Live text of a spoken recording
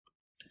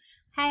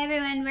Hi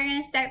everyone, we're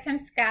going to start from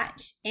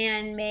scratch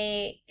and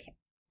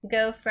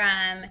go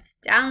from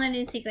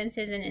downloading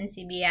sequences in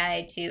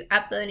NCBI to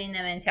uploading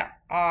them into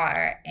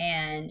R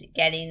and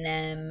getting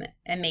them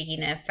and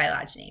making a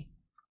phylogeny.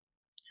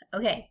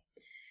 Okay,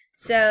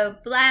 so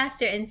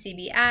BLAST or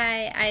NCBI,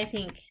 I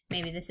think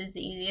maybe this is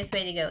the easiest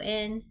way to go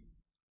in.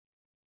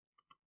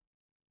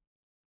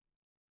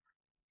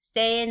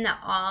 Stay in the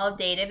all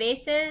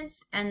databases,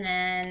 and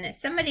then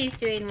somebody's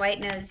doing white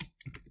nose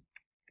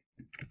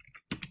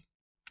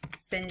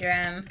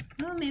syndrome.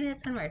 Oh, maybe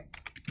that's one word.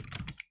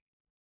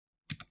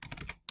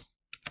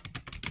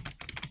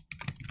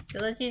 So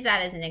let's use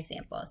that as an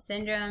example.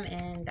 Syndrome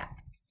in bats.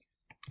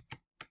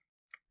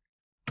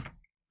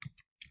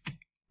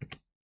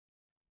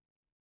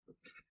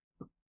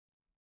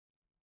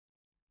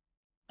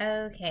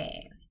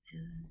 Okay.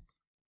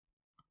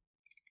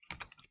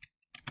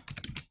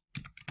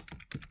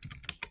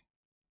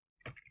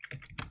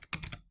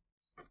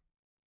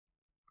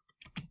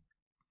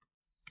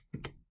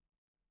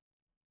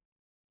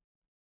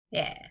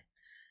 Yeah.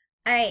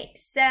 All right,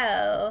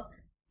 so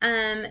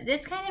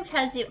this kind of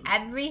tells you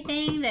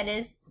everything that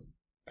is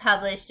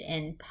published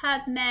in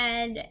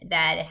PubMed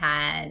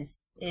that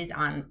is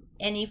on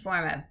any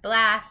form of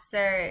BLAST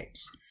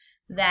search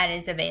that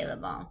is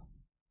available.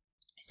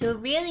 So a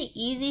really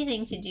easy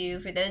thing to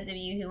do for those of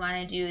you who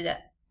want to do the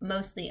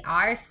mostly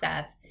R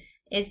stuff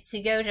is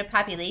to go to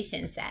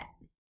population set.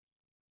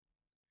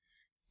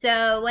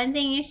 So one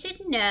thing you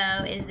should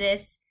know is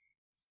this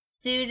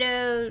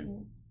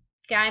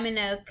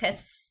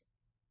pseudogymonococcus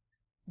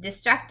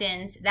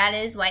destructans, that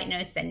is white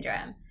nose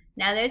syndrome.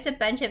 Now there's a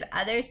bunch of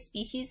other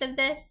species of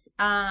this.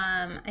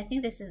 I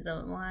think this is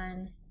the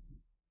one.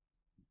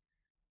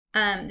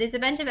 There's a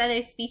bunch of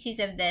other species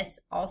of this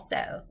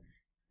also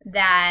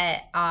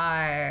that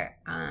are,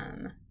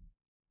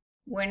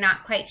 we're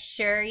not quite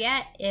sure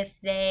yet if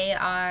they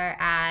are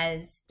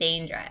as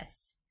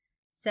dangerous.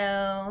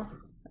 So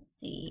let's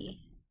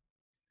see.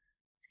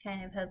 It's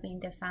kind of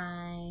hoping to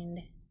find,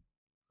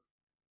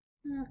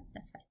 oh,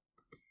 that's fine.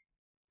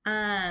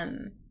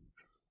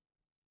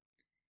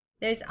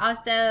 There's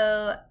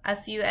also a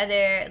few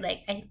other,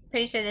 like, I'm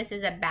pretty sure this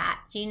is a bat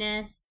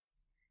genus.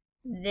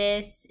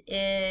 This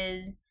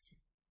is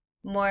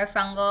more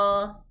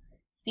fungal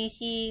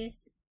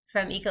species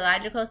from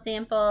ecological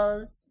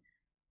samples.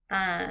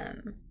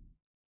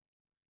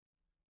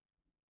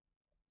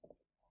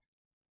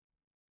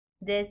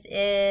 This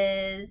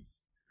is,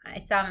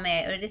 I saw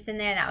Mariotis in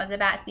there, that was a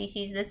bat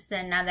species. This is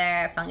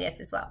another fungus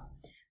as well.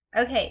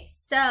 Okay,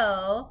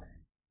 so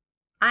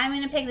I'm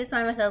going to pick this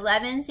one with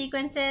 11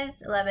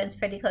 sequences. 11 is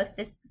pretty close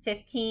to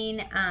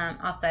 15.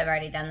 Also, I've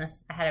already done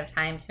this ahead of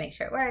time to make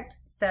sure it worked.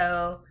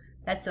 So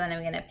that's the one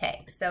I'm going to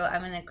pick. So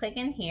I'm going to click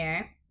in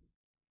here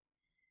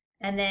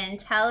and then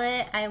tell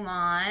it I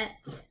want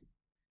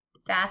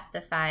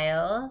FASTA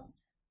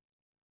files.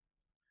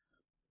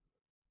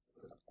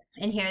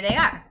 And here they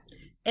are.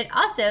 It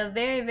also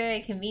very,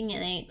 very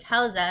conveniently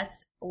tells us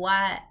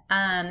what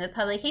the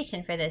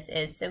publication for this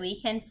is, so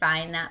we can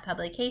find that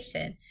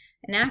publication.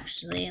 And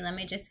actually, let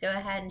me just go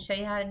ahead and show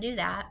you how to do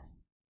that.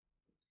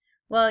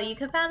 Well, you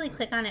could probably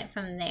click on it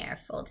from there,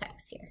 full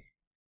text here.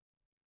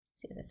 Let's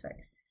see if this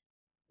works.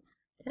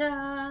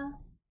 Ta-da!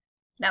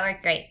 That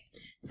worked great.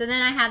 So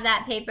then I have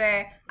that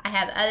paper. I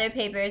have other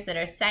papers that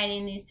are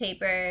citing these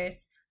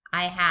papers.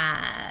 I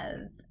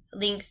have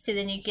links to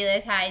the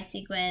nucleotide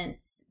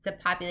sequence, the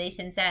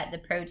population set, the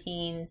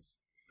proteins,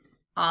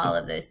 all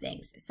of those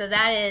things. So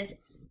that is a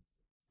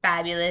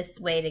fabulous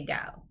way to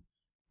go.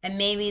 And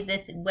maybe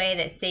the way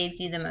that saves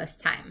you the most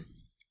time.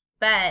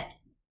 But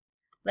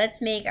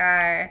let's make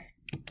our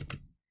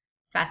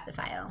FASTA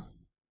file.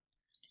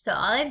 So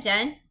all I've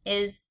done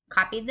is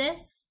copied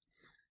this.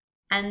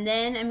 And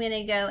then I'm going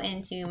to go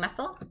into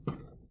muscle.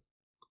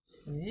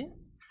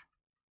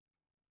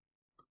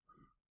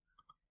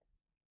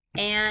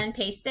 And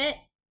paste it.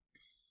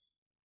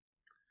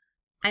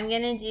 I'm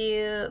going to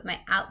do my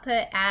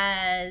output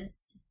as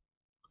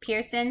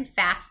Pearson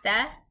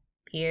FASTA.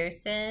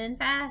 Pearson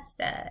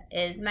FASTA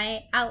is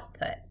my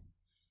output.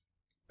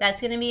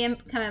 That's going to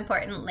become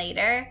important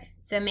later,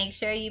 so make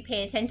sure you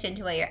pay attention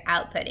to what you're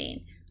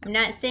outputting. I'm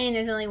not saying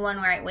there's only one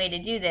right way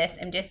to do this.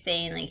 I'm just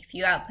saying, like, if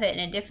you output in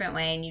a different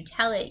way and you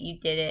tell it you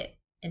did it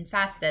in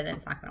FASTA, then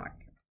it's not going to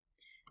work.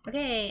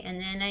 Okay,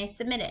 and then I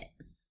submit it.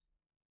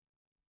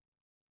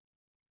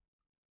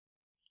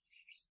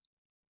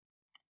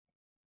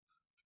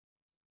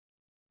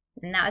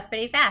 And that was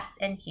pretty fast,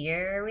 and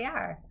here we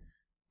are.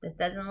 This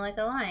doesn't look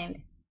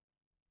aligned.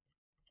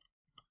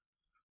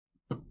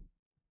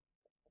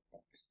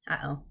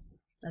 Uh-oh.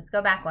 Let's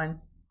go back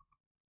one.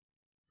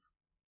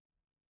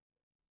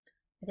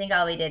 I think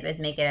all we did was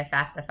make it a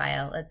FASTA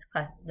file.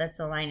 Let's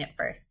align it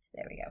first.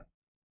 There we go.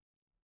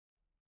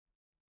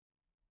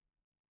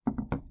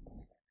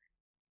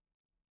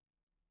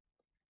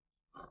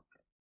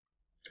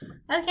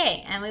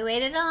 Okay, and we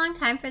waited a long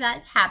time for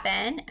that to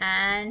happen,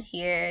 and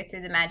here,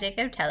 through the magic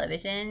of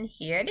television,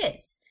 here it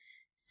is.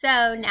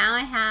 So now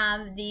I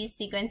have these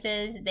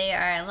sequences. They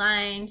are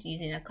aligned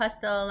using a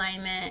cluster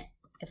alignment,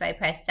 if I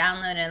press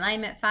download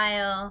alignment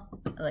file,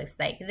 it looks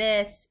like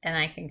this, and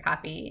I can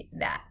copy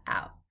that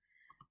out.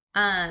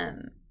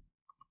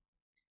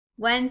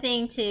 One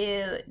thing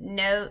to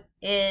note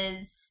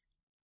is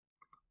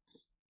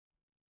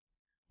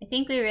I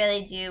think we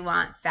really do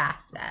want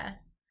FASTA.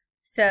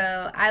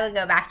 So I would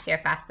go back to your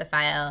FASTA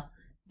file.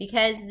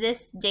 Because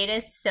this data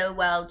is so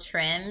well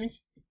trimmed,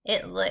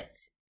 it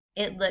looks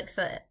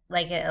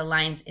like it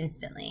aligns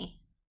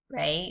instantly,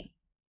 right?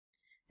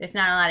 There's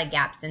not a lot of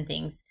gaps and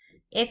things.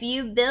 If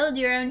you build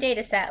your own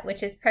data set,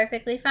 which is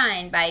perfectly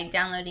fine by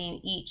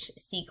downloading each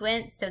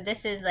sequence, so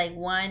this is like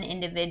one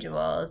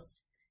individual's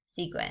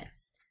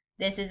sequence.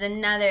 This is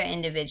another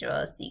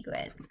individual's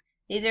sequence.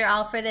 These are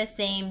all for the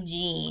same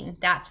gene.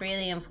 That's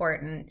really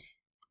important.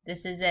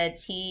 This is a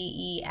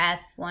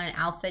TEF1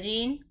 alpha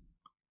gene.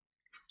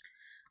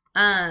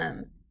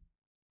 Then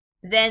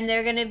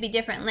they're going to be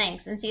different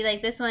lengths. And see,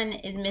 like this one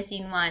is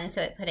missing one,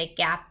 so it put a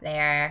gap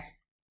there.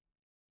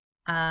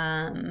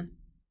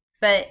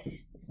 But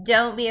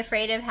don't be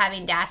afraid of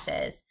having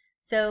dashes.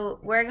 So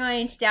we're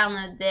going to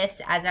download this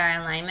as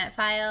our alignment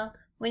file.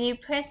 When you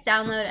press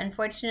download,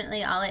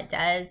 unfortunately, all it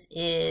does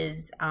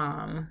is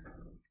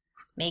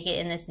make it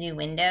in this new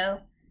window.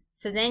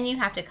 So then you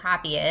have to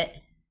copy it.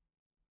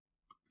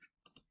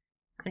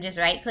 I'm just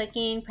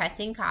right-clicking,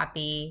 pressing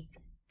copy,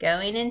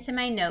 going into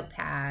my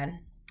notepad,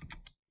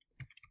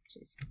 which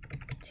is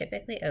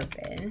typically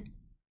open,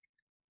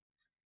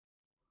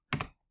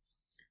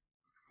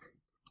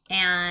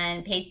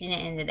 and pasting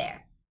it into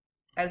there.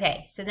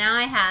 Okay, so now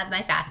I have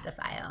my FASTA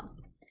file.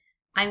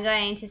 I'm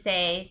going to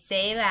say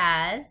save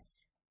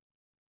as.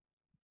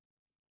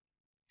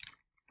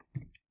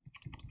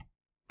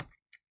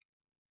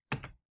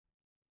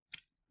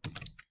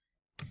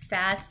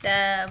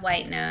 FASTA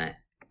white note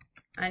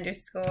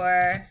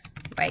underscore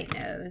white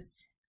nose.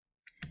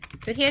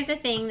 So here's the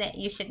thing that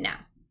you should know.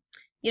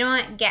 You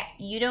don't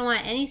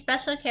want any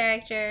special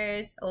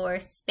characters or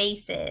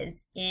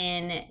spaces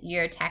in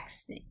your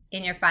text,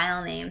 in your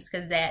file names,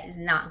 because that is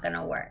not going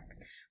to work.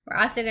 We're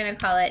also going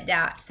to call it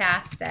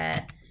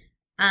 .fasta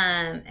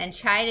and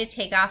try to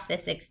take off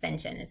this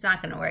extension. It's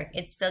not going to work.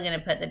 It's still going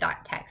to put the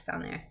 .text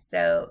on there.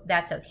 So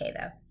that's okay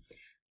though.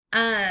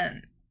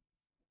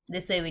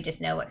 This way we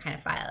just know what kind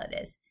of file it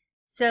is.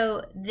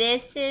 So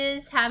this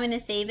is how I'm going to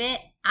save it.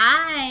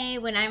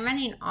 When I'm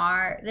running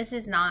R, this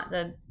is not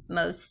the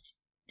most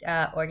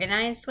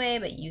organized way,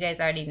 but you guys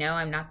already know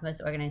I'm not the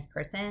most organized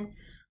person.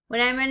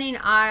 When I'm running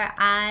R,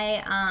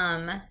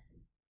 I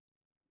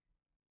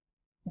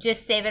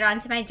just save it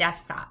onto my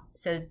desktop.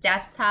 So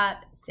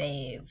desktop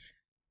save.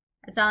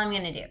 That's all I'm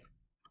going to do.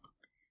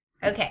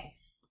 Okay.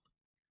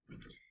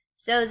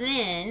 So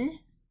then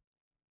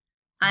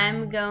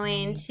I'm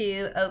going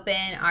to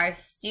open our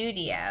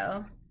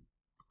studio.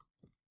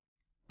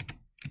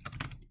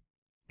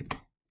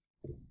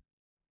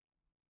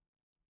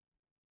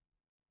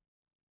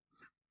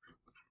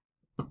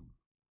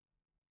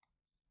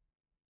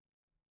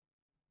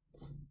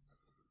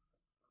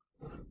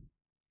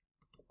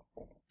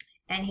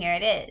 And here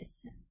it is.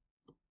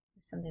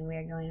 There's something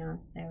weird going on.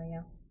 There we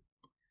go.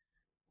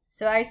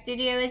 So our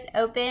studio is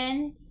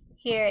open.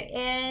 Here it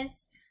is.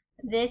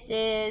 This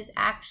is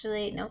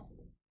actually, nope.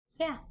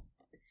 Yeah.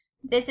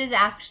 This is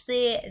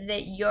actually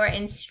your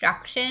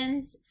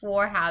instructions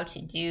for how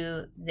to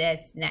do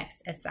this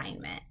next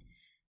assignment.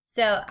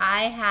 So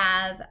I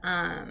have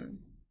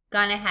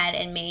gone ahead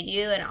and made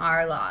you an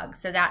R log.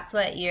 So that's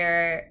what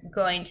you're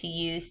going to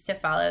use to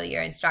follow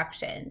your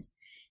instructions.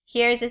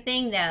 Here's the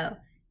thing though.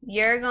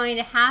 You're going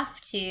to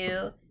have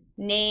to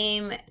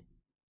rename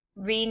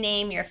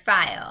your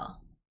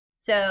file.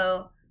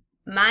 So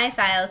my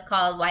file is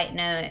called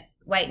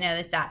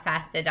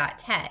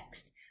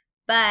whitenose.fasta.txt.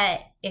 But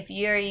if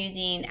you're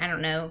using, I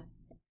don't know,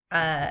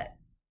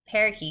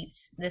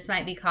 parakeets, this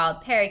might be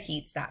called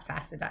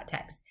parakeets.fasta.txt.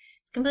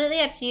 It's completely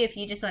up to you if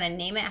you just want to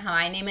name it how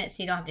I name it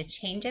so you don't have to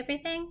change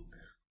everything,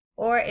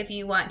 or if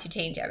you want to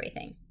change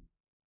everything.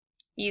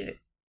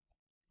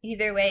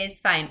 Either way is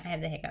fine. I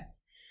have the hiccups.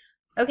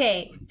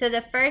 Okay, so the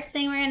first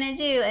thing we're going to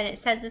do, and it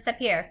says this up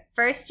here,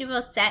 first you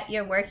will set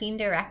your working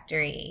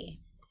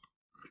directory.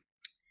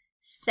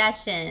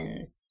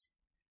 Sessions.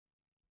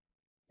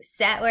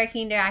 Set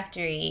working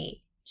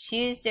directory.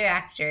 Choose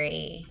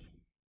directory.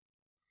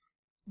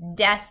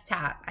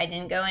 Desktop. I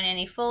didn't go in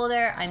any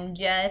folder. I'm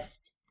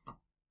just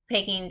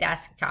picking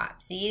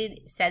desktop. See,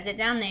 it says it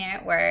down there.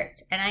 It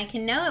worked. And I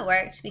can know it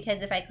worked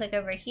because if I click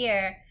over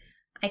here,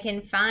 I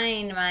can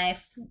find my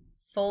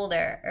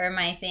folder or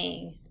my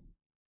thing.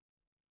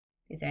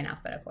 These are in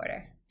alphabetical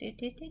order.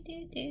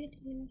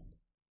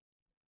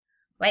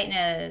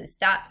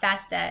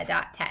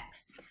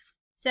 Whitenose.fasta.txt.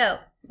 So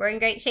we're in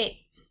great shape.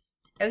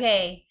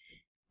 Okay,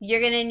 you're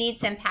going to need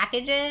some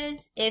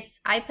packages. If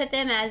I put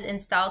them as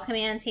install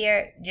commands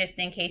here, just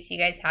in case you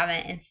guys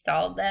haven't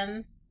installed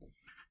them.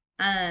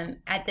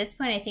 At this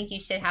point, I think you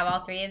should have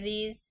all three of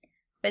these.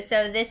 But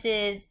so this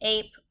is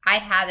ape. I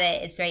have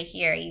it. It's right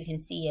here. You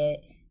can see it.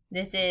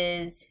 This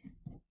is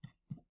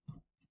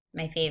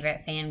my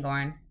favorite,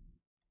 Fangorn.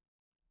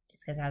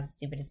 Because it has the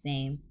stupidest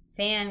name.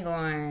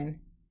 Fangorn.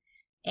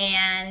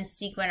 and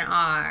sequin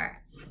R.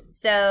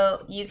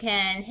 So you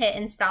can hit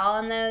install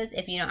on those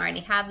if you don't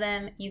already have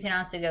them. You can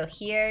also go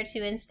here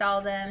to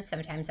install them.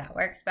 Sometimes that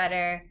works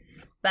better.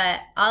 But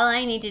all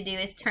I need to do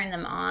is turn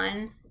them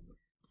on.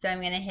 So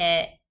I'm going to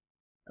hit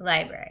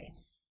library.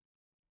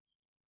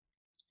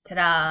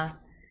 Ta-da!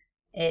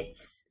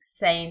 It's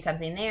saying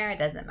something there. It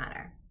doesn't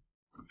matter.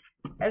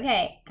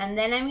 Okay, and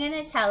then I'm going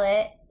to tell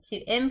it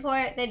to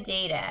import the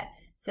data.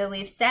 So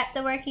we've set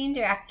the working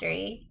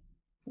directory.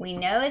 We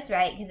know it's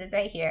right because it's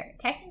right here.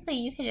 Technically,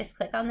 you can just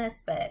click on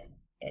this, but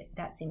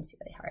that seems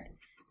really hard.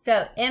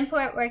 So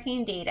import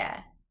working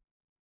data.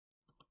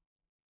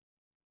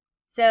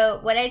 So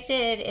what I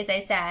did is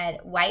I said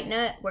white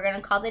nose. We're going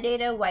to call the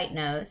data white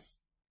nose.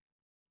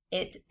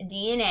 It's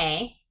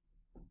DNA.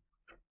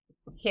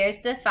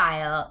 Here's the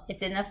file.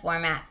 It's in the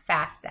format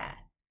FASTA.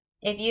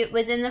 If it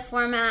was in the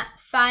format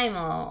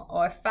FIML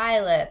or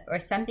PHYLIP or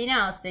something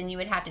else, then you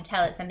would have to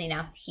tell it something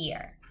else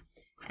here.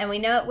 And we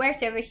know it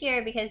worked over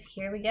here because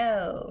here we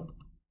go.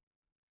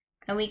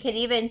 And we could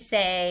even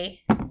say,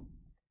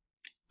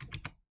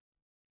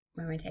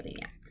 where am I typing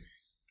it?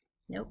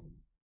 Nope.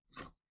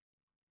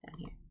 Down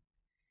here.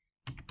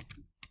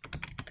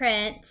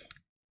 Print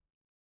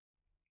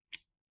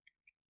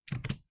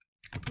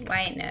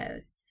white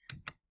nose.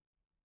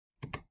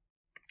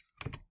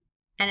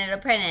 And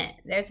it'll print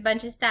it. There's a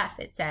bunch of stuff.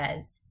 It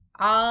says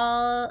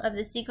all of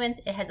the sequence.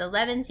 It has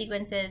 11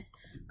 sequences.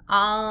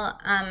 All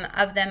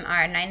of them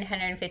are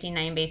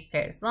 959 base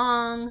pairs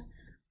long.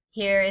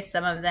 Here is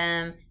some of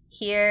them.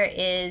 Here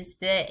is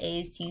the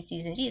A's, T's,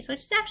 C's, and G's, which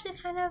is actually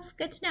kind of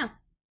good to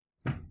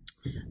know.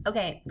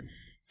 Okay,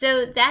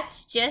 so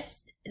that's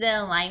just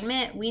the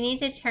alignment. We need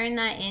to turn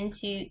that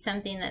into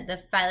something that the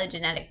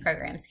phylogenetic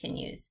programs can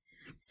use.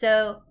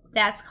 So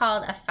that's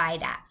called a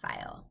phydat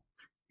file.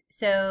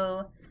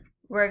 So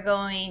we're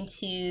going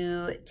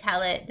to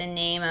tell it the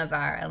name of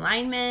our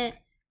alignment,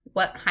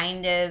 what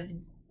kind of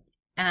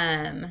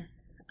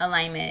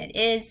alignment it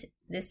is.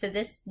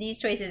 These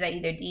choices are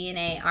either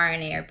DNA,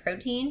 RNA, or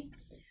protein.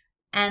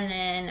 And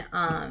then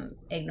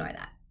ignore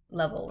that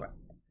level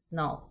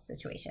null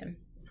situation.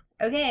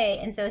 Okay,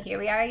 and so here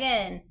we are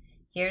again.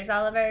 Here's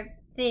all of our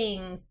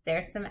things.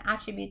 There's some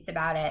attributes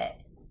about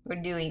it.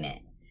 We're doing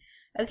it.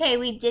 Okay,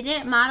 we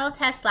didn't model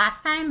test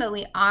last time, but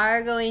we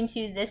are going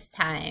to this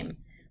time.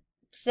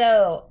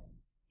 So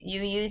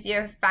you use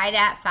your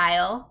phydat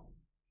file,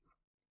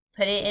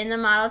 put it in the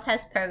model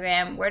test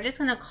program. We're just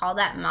going to call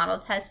that model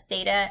test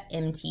data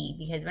MT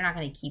because we're not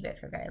going to keep it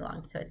for very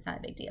long, so it's not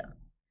a big deal.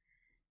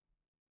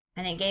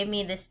 And it gave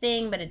me this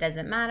thing, but it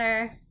doesn't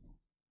matter.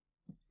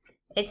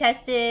 It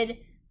tested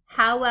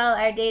how well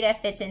our data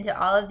fits into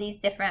all of these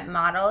different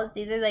models.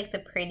 These are like the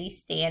pretty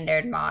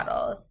standard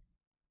models.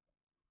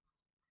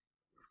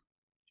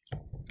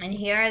 And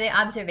here are the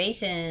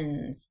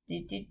observations.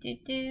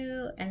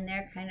 And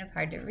they're kind of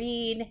hard to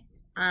read.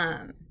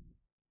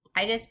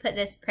 I just put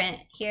this print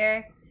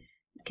here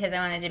because I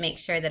wanted to make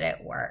sure that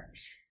it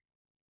worked.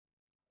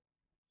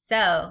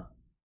 So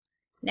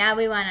now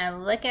we want to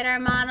look at our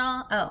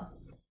model. Oh,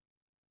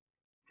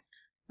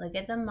 look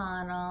at the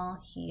model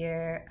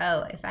here.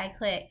 Oh, if I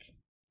click,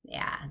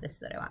 yeah, this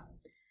is what I want.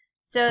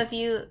 So if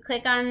you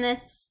click on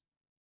this,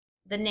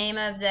 the name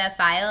of the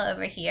file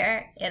over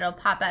here, it'll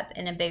pop up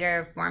in a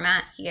bigger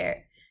format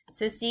here.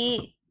 So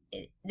see,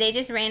 they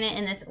just ran it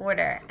in this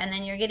order, and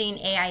then you're getting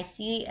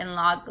AIC and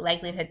log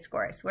likelihood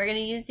scores. We're going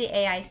to use the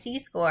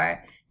AIC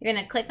score. You're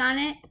going to click on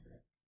it.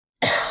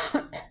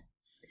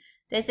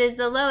 This is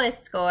the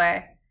lowest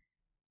score,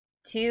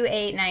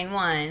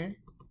 2891.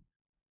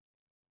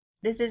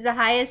 This is the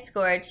highest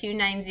score,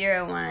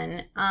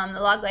 2901. The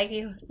log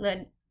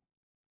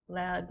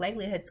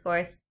likelihood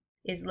score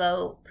is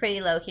low,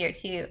 pretty low here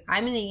too.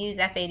 I'm going to use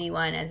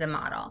F81 as a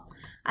model.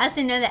 I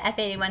also know that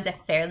F81 is a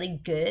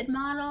fairly good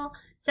model.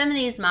 Some of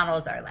these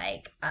models are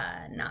like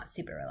not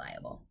super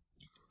reliable.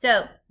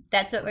 So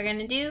that's what we're going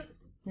to do.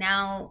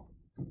 Now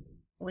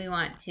we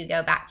want to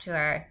go back to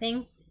our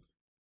thing.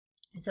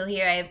 So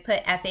here I've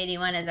put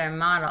F81 as our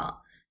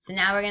model. So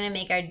now we're going to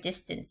make our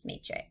distance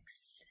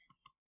matrix.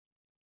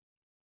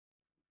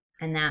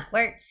 And that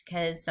works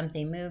because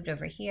something moved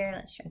over here.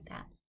 Let's shrink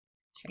that.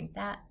 Shrink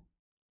that.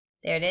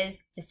 There it is,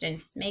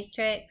 distance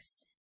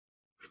matrix.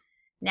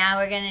 Now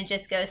we're going to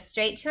just go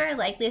straight to our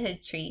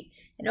likelihood tree.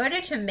 In order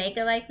to make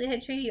a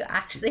likelihood tree, you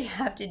actually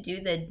have to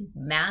do the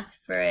math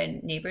for a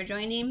neighbor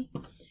joining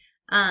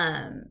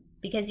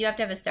because you have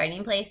to have a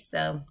starting place.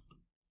 So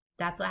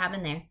that's what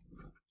happened there.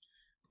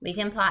 We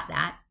can plot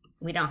that.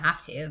 We don't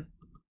have to,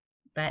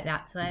 but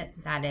that's what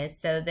that is.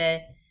 So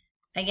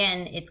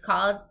again, it's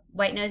called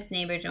white nose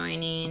neighbor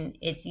joining.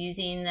 It's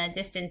using the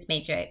distance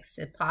matrix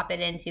to plop it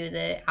into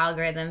the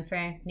algorithm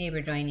for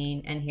neighbor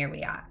joining, and here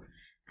we are.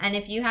 And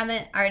if you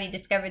haven't already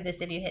discovered this,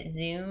 if you hit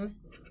zoom,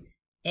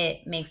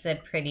 it makes a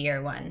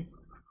prettier one.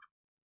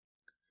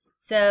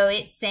 So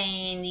it's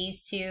saying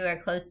these two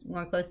are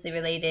more closely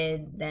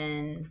related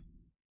than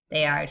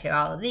they are to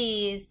all of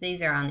these.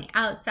 These are on the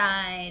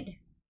outside.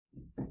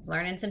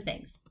 Learning some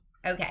things.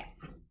 Okay.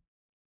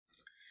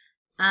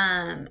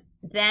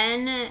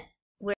 Then